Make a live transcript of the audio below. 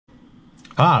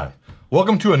Hi,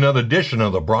 welcome to another edition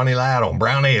of the Brawny Lad on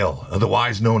Brown Ale,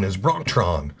 otherwise known as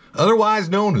Brontron, otherwise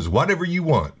known as whatever you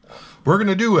want. We're going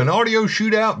to do an audio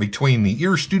shootout between the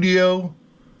EarStudio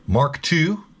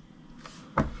MK2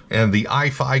 and the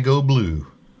iFi Go Blue.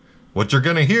 What you're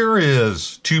going to hear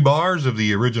is 2 bars of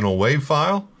the original WAV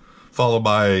file, followed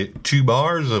by 2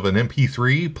 bars of an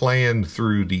MP3 playing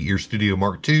through the EarStudio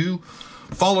MK2,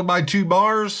 followed by 2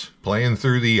 bars playing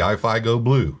through the iFi Go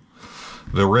Blue.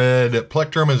 The red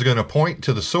plectrum is going to point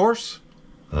to the source.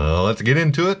 Let's get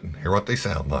into it and hear what they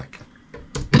sound like.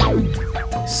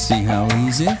 See how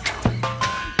easy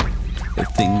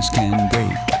things can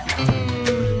break.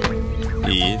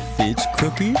 If it's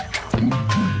crooked,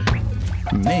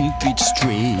 make it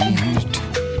straight.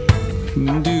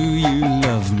 Do you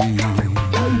love me?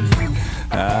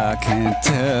 I can't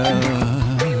tell.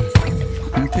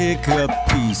 Pick up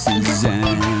pieces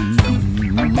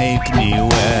and make me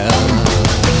well.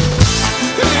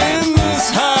 In this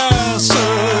house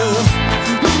of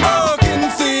broken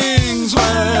things,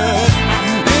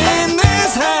 in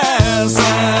this house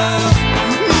of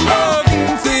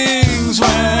broken things,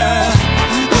 where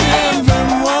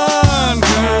everyone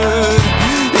could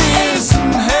hear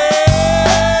some help.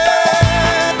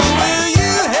 Will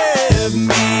you help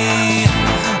me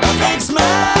fix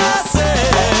myself?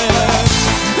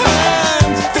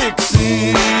 I'm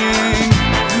fixing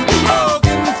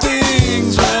broken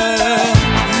things. I'm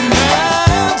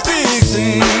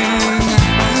fixing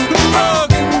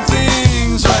broken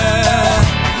things where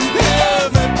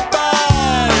everybody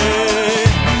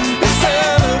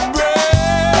celebrate.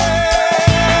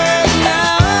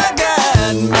 Now I got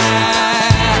my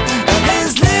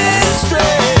business straight.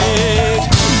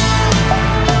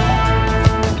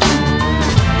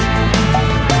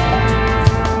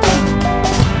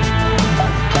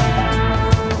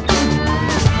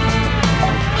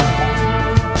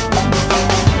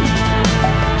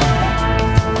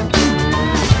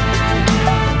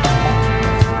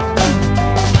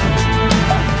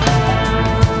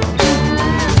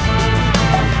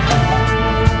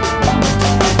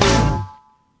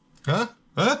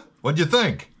 What'd you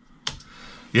think?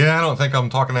 Yeah, I don't think I'm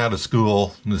talking out of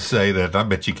school to say that I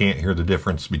bet you can't hear the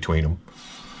difference between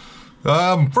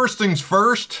them. First things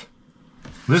first,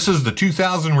 this is the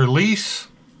 2000 release,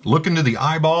 Look Into the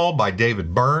Eyeball by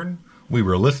David Byrne. We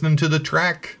were listening to the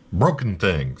track Broken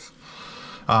Things.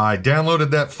 I downloaded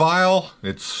that file.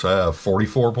 It's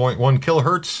 44.1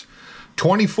 kilohertz,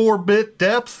 24-bit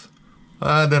depth.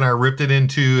 Then I ripped it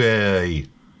into a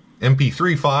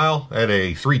MP3 file at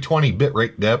a 320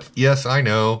 bitrate depth. Yes, I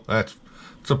know, it's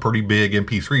a pretty big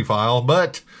MP3 file,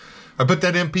 but I put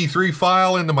that MP3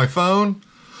 file into my phone,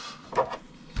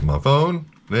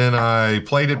 then I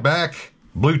played it back,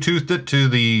 Bluetoothed it to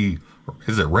the,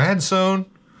 is it Radsone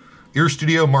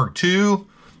EarStudio MK2,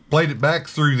 played it back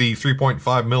through the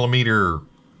 3.5 millimeter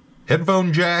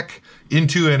headphone jack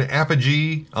into an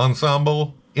Apogee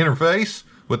Ensemble interface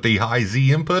with the high Z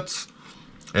inputs,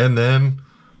 and then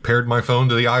paired my phone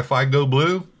to the iFi Go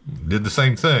Blue, did the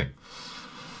same thing.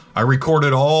 I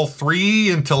recorded all 3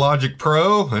 into Logic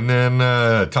Pro and then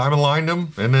time aligned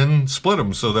them and then split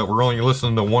them so that we're only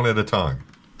listening to one at a time.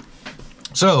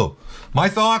 So, my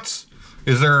thoughts,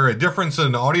 is there a difference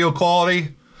in audio quality?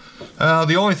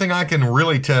 The only thing I can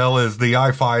really tell is the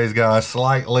iFi has got a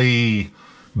slightly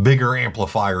bigger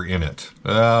amplifier in it.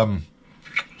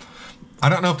 I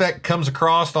don't know if that comes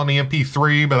across on the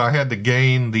MP3, but I had to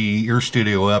gain the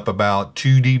EarStudio up about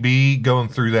 2 dB going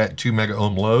through that 2 mega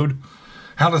ohm load.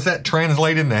 How does that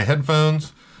translate into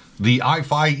headphones? The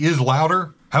iFi is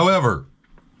louder. However,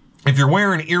 if you're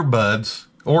wearing earbuds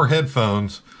or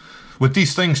headphones, with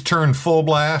these things turned full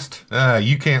blast,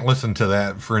 you can't listen to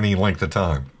that for any length of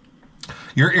time.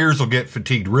 Your ears will get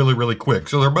fatigued really, really quick.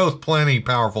 So they're both plenty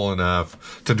powerful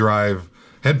enough to drive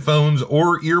headphones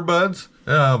or earbuds.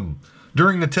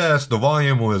 During the test, the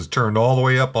volume was turned all the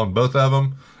way up on both of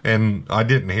them, and I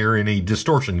didn't hear any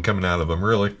distortion coming out of them,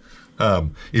 really.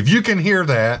 If you can hear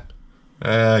that,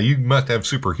 you must have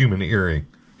superhuman hearing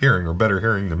or better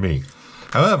hearing than me.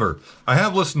 However, I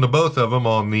have listened to both of them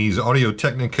on these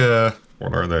Audio-Technica,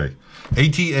 what are they?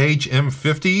 ATH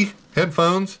M50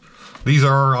 headphones. These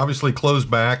are obviously closed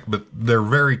back, but they're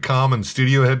very common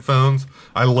studio headphones.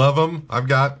 I love them. I've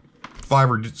got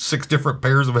 5 or 6 different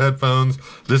pairs of headphones.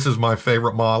 This is my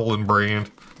favorite model and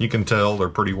brand. You can tell they're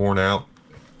pretty worn out.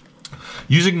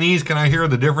 Using these, can I hear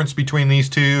the difference between these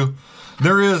two?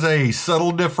 There is a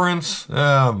subtle difference.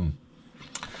 The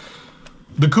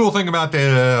cool thing about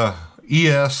the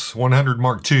ES100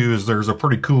 Mark II is there's a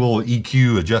pretty cool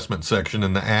EQ adjustment section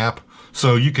in the app,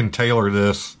 so you can tailor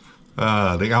this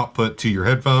the output to your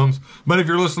headphones. But if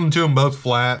you're listening to them both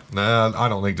flat, I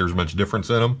don't think there's much difference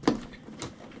in them.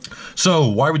 So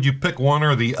why would you pick one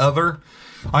or the other?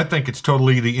 I think it's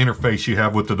totally the interface you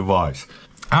have with the device.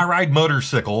 I ride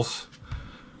motorcycles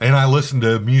and I listen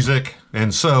to music,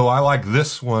 and so I like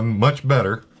this one much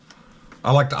better.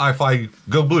 I like the iFi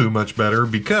Go Blue much better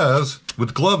because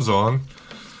with gloves on,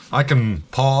 I can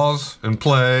pause and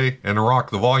play and rock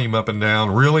the volume up and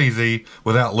down real easy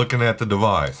without looking at the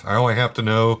device. I only have to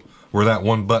know where that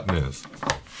one button is.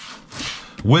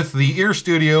 With the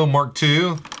EarStudio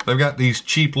MK2, they've got these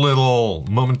cheap little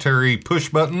momentary push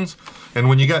buttons, and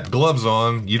when you got gloves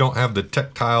on, you don't have the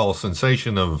tactile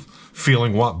sensation of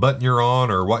feeling what button you're on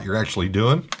or what you're actually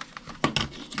doing.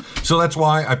 So that's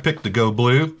why I picked the Go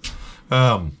Blue.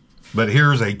 But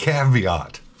here's a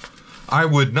caveat. I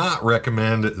would not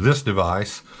recommend this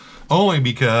device, only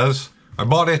because I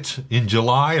bought it in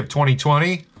July of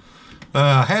 2020.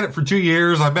 Had it for 2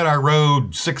 years. I bet I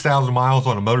rode 6,000 miles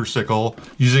on a motorcycle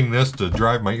using this to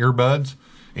drive my earbuds.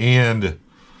 And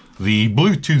the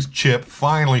Bluetooth chip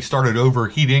finally started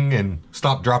overheating and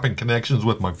stopped dropping connections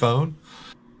with my phone.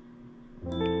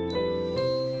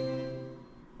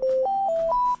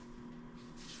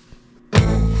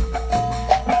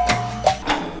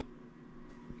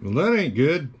 Well, that ain't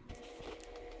good.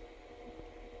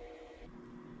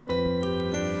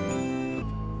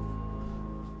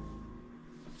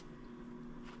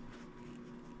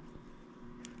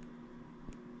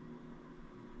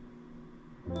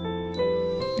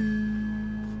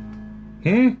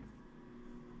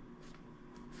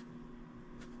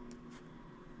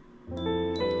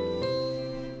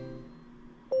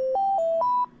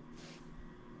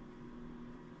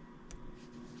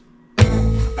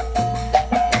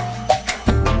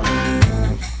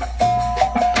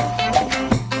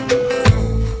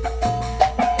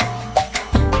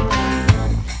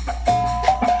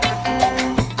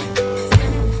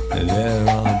 There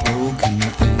are broken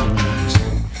things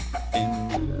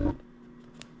in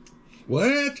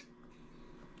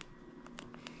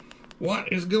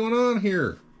What is going on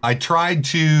here? I tried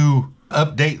to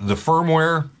update the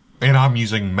firmware, and I'm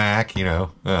using Mac, you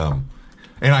know,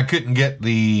 and I couldn't get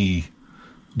the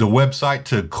website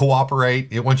to cooperate.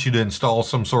 It wants you to install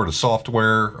some sort of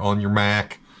software on your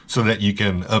Mac so that you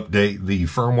can update the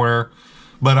firmware.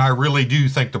 But I really do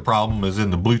think the problem is in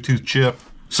the Bluetooth chip.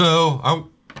 So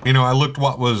I looked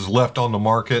what was left on the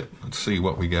market. Let's see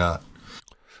what we got.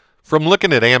 From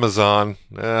looking at Amazon,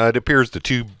 it appears the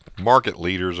two market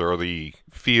leaders are the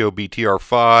FIO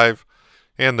BTR5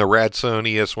 and the Radsone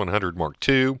ES100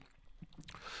 MK2.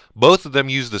 Both of them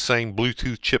use the same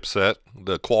Bluetooth chipset,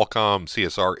 the Qualcomm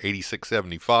CSR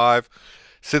 8675.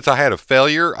 Since I had a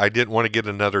failure, I didn't want to get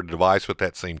another device with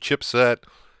that same chipset,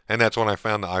 and that's when I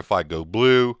found the iFi Go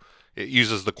Blue. It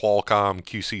uses the Qualcomm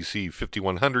QCC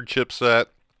 5100 chipset.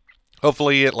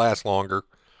 Hopefully it lasts longer.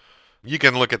 You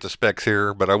can look at the specs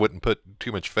here, but I wouldn't put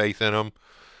too much faith in them.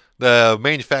 The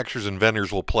manufacturers and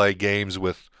vendors will play games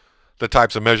with the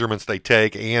types of measurements they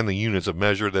take and the units of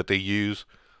measure that they use,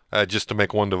 just to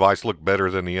make one device look better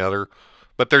than the other.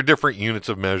 But they're different units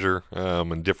of measure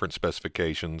and different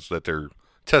specifications that they're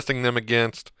testing them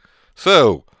against.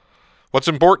 So, what's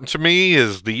important to me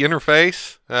is the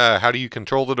interface. How do you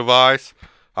control the device?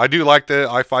 I do like the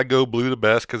iFi Go Blue the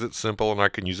best because it's simple and I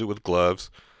can use it with gloves.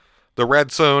 The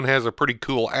Radsone has a pretty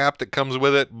cool app that comes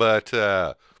with it, but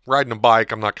riding a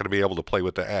bike, I'm not going to be able to play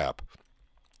with the app.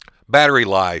 Battery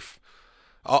life.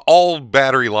 All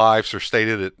battery lives are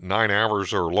stated at 9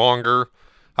 hours or longer.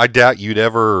 I doubt you'd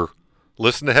ever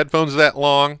listen to headphones that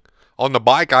long. On the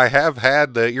bike, I have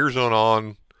had the earzone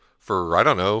on for, I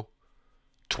don't know,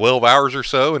 12 hours or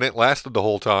so, and it lasted the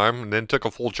whole time, and then took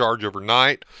a full charge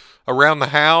overnight. Around the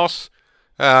house,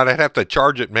 I'd have to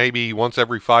charge it maybe once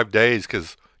every 5 days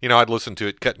because, I'd listen to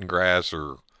it cutting grass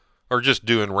or just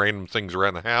doing random things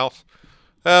around the house.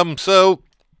 So,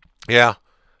 yeah,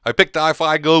 I picked the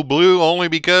iFi Go Blue only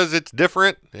because it's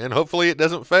different, and hopefully it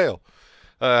doesn't fail.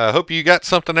 Hope you got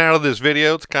something out of this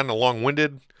video. It's kind of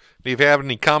long-winded. If you have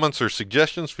any comments or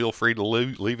suggestions, feel free to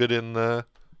leave it in the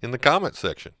comments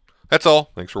section. That's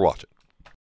all. Thanks for watching.